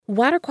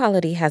Water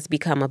quality has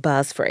become a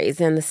buzz phrase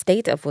in the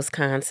state of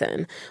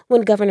Wisconsin.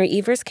 When Governor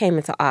Evers came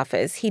into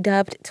office, he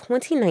dubbed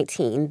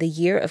 2019 the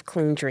Year of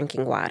Clean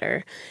Drinking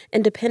Water.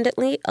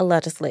 Independently, a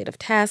legislative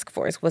task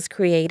force was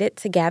created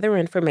to gather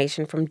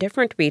information from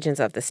different regions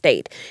of the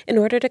state in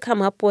order to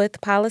come up with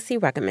policy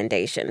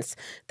recommendations.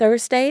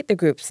 Thursday, the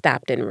group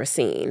stopped in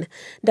Racine.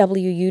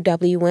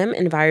 WUWM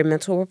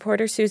environmental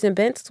reporter Susan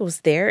Bentz was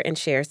there and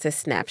shares this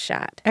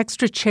snapshot.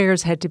 Extra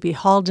chairs had to be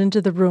hauled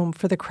into the room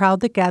for the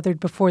crowd that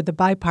gathered before the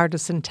bipartisan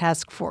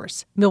task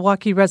force.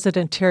 Milwaukee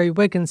resident Terry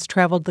Wiggins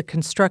traveled the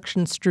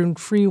construction-strewn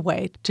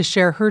freeway to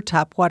share her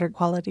top water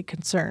quality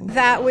concern.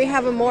 That we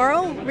have a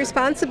moral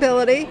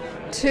responsibility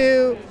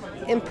to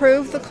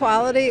improve the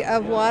quality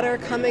of water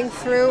coming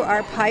through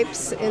our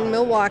pipes in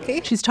Milwaukee.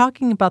 She's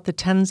talking about the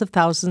tens of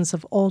thousands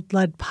of old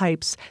lead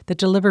pipes that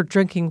deliver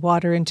drinking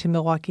water into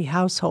Milwaukee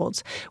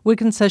households.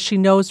 Wiggins says she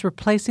knows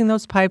replacing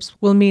those pipes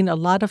will mean a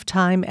lot of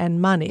time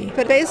and money.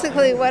 But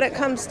basically what it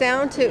comes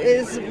down to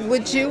is,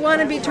 would you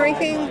want to be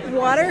drinking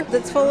water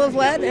that's full of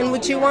lead, and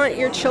would you want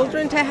your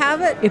children to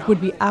have it? It would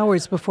be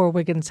hours before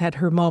Wiggins had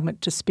her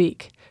moment to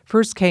speak.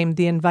 First came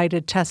the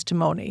invited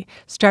testimony,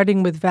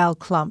 starting with Val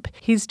Klump.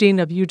 He's dean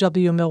of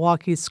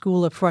UW-Milwaukee's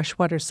School of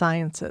Freshwater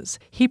Sciences.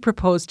 He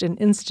proposed an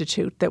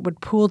institute that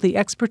would pool the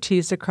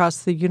expertise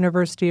across the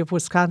University of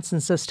Wisconsin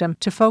system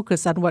to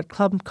focus on what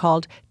Klump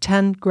called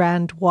 10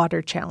 grand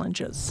water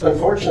challenges.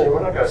 Unfortunately,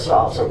 we're not going to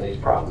solve some of these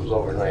problems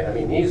overnight. I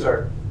mean, these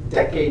are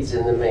decades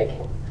in the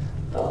making.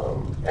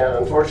 And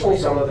unfortunately,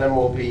 some of them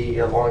will be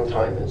a long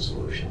time in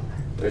solution.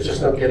 There's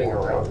just no getting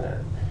around that.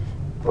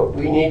 But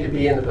we need to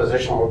be in the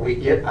position where we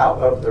get out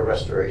of the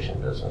restoration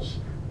business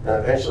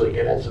and eventually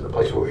get into the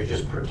place where we're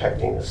just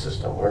protecting the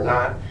system. We're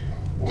not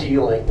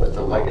dealing with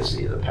the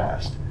legacy of the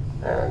past.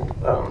 And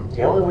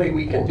the only way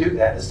we can do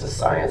that is to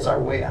science our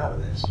way out of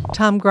this.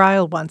 Tom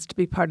Greil wants to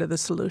be part of the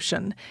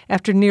solution.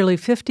 After nearly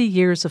 50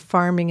 years of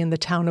farming in the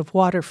town of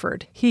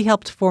Waterford, he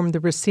helped form the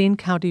Racine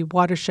County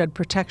Watershed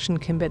Protection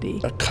Committee.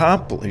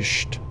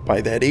 Accomplished by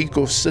that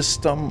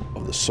ecosystem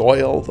of the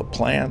soil, the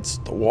plants,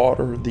 the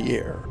water, the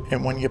air.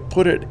 And when you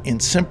put it in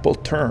simple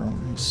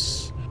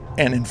terms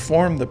and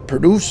inform the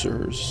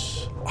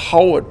producers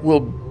how it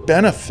will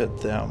benefit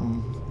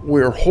them,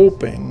 we're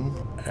hoping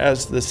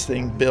as this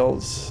thing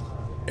builds,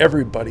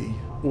 everybody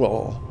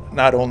will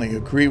not only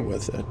agree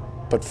with it,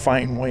 but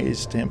find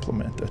ways to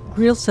implement it.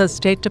 Greil says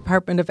State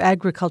Department of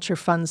Agriculture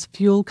funds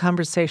fuel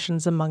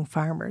conversations among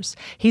farmers.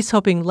 He's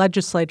hoping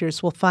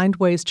legislators will find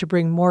ways to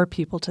bring more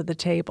people to the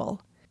table.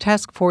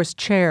 Task Force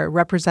Chair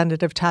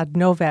Representative Todd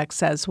Novak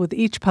says with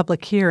each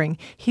public hearing,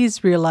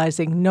 he's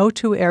realizing no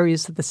two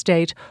areas of the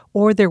state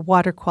or their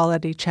water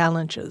quality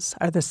challenges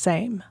are the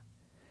same.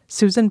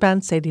 Susan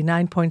Bentz,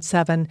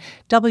 89.7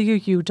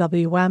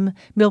 WUWM,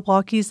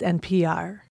 Milwaukee's NPR.